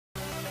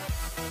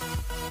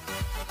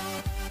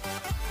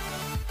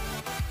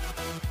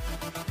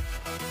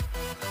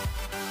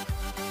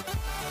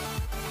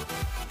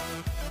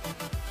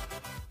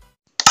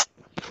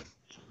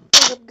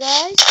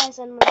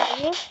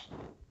here.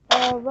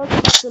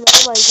 Welcome back to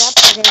another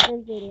Minecraft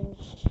Redstone video.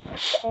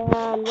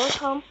 And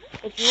welcome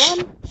if you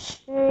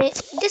want.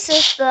 This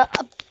is the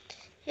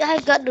I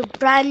got the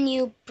brand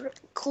new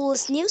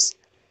coolest news.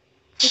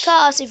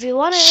 Because if you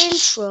want an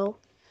intro,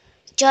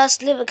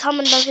 just leave a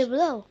comment down here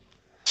below.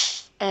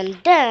 And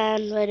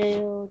then whether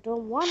you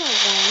don't want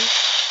one,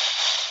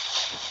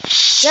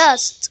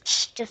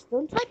 just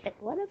don't type it,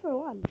 whatever you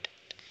want.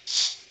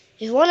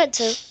 If you wanted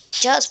to,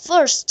 just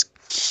first,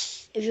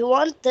 if you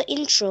want the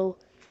intro,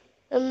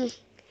 leave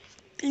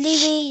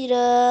me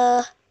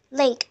the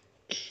link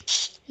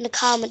in the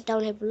comment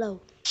down here below.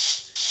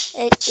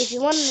 And if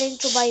you want an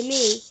intro by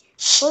me,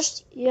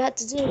 first you have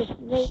to do is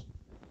leave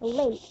a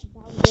link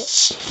down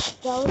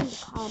in the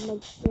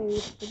comment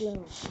series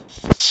below.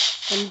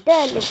 And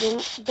then if you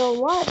don't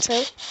want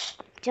to,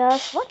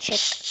 just watch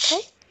it,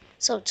 okay?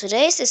 So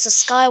today's is a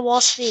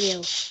Skywars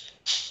video.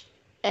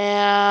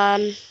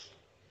 And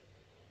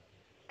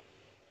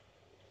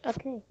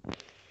okay.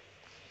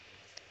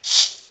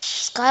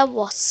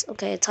 Skywars.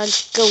 Okay, time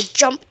to go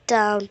jump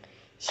down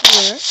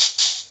here.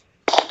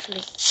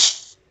 Actually,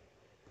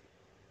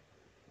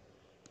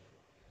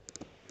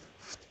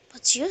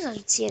 let's use on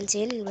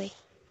TNT anyway.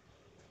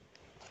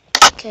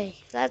 Okay,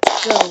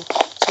 let's go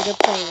to the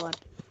play one.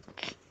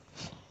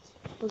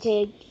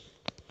 Okay,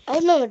 I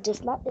remember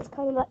this map is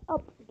kind of like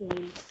up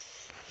game.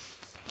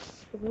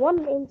 If you want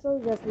an intro,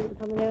 just leave a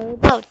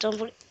comment down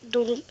below.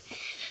 Don't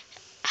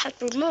have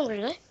to remember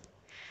it.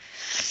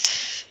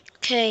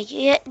 Okay,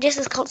 yeah, this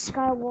is called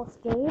Skywars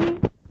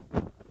game.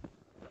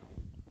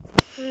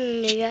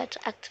 You have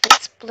to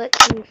activate split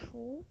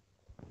control.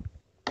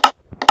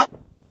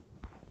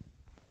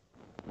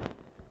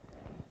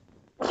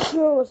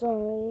 No,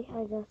 sorry,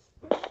 I just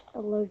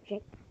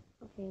allergic.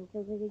 Okay,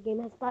 because the game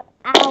has started.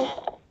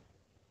 Ow!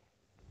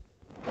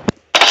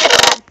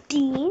 Grab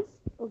these.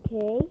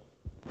 Okay.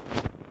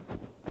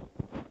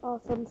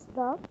 Awesome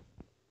stuff.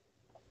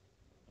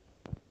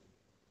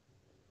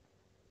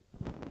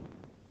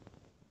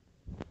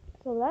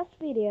 So last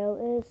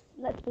video is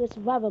let's play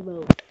survival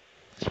mode.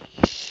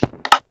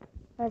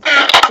 Let's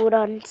put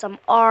on some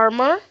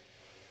armor.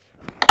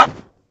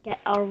 Get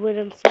our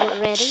wooden sword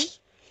ready.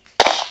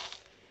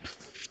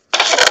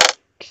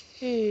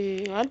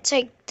 I'll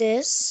take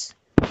this.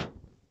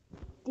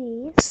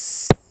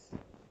 These.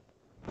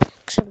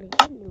 Actually,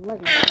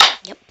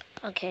 yep.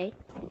 Okay.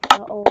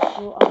 All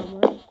full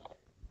armor.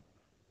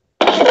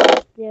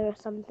 There's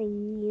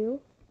something new.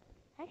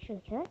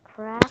 Actually, can I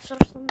craft or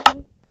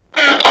something?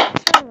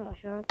 I'm not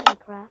sure I can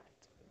craft.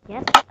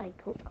 Yes, I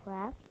could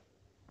craft.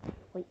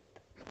 Wait.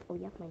 Oh,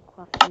 yeah, my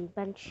crafting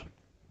bench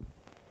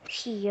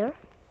here.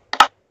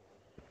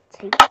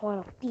 Take one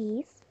of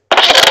these.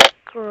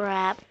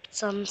 Grab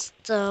some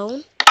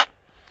stone.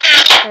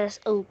 Press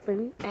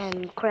open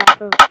and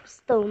grab a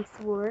stone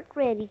sword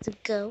ready to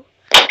go.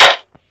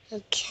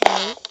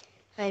 Okay.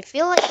 I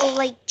feel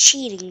like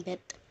cheating,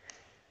 but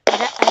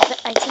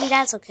I think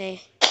that's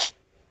okay.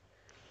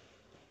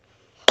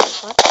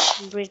 What?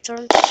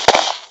 Return.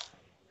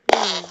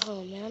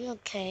 Oh man,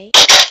 okay.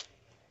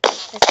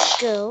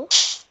 Let's go.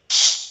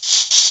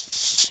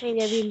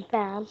 Maybe I've been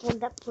banned from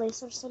that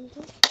place or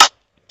something.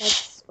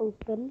 Let's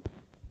open.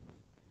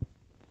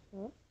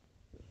 Huh?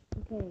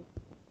 Okay.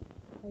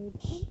 Are you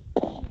being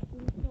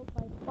killed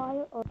by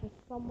fire or just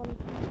someone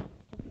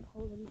just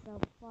hold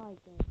himself fire?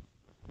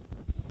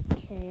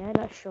 Okay, I'm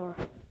not sure.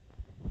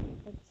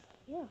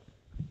 Yeah.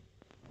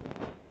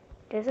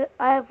 Does it?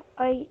 I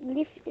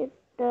leave it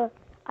the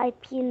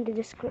IP in the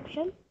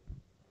description.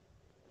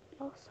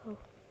 Also,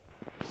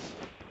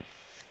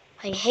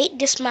 I hate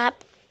this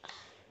map.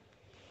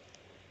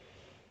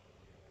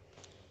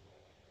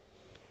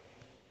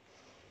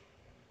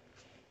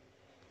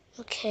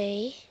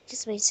 Okay,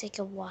 this may take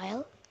a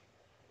while.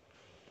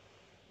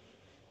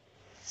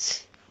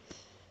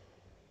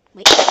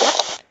 Wait,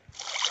 what?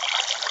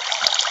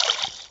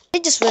 I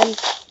just ran.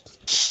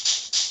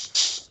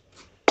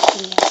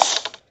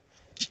 Yes.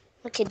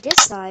 Okay,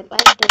 this time I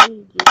don't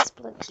use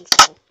split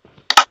control.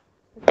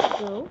 Let's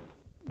go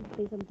and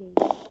play some games.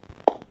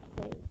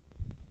 Okay.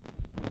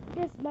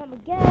 This map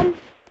again.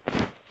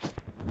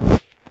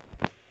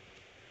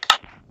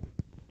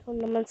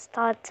 Tournament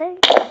starting.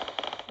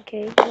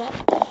 Okay,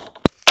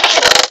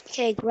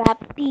 grab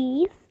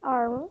these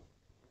armor.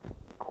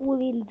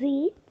 Cooling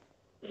these.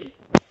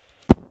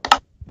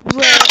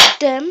 Grab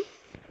them.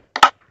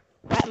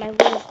 Grab my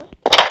wooden.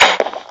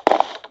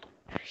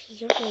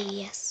 Here,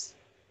 yes.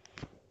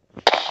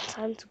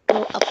 Time to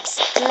go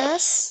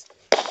upstairs.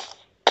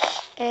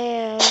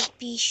 And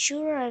be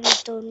sure I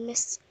don't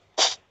miss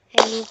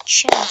any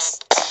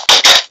chest.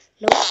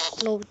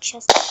 Nope, no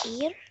chest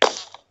here.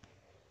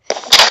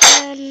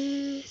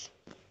 And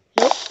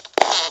nope.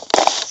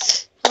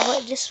 How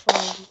about this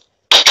one?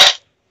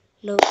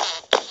 Nope.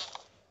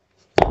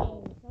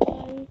 Oh,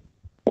 sorry.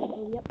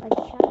 Oh, yep, I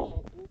tried it.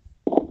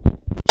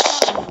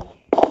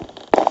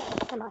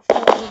 I'm not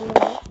sure what it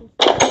is.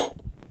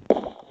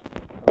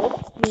 Oh,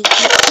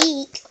 sneaky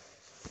peek.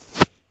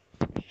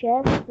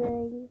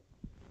 Chesting.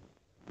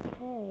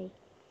 Okay.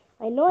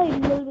 I know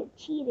I'm a little bit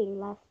cheating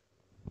last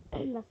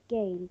Last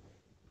game.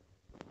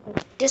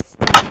 But this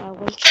time I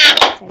won't try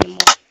it anymore.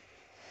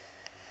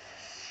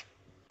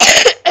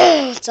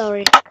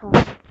 Sorry.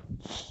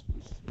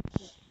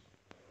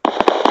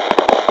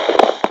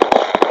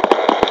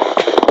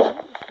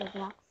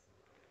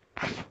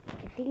 I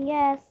think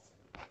yes.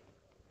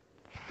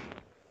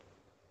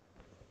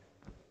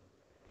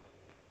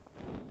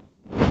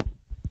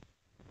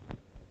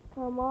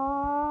 Come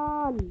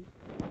on.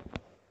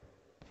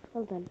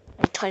 Well done.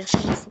 I tried to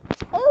finish.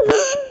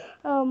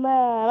 Oh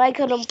man, I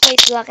couldn't play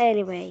block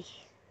anyway.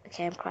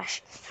 Okay, I'm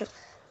crashing.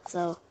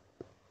 So,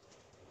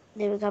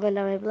 leave a comment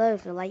down below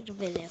if you liked the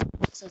video.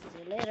 So, see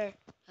you later.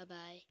 Bye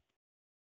bye.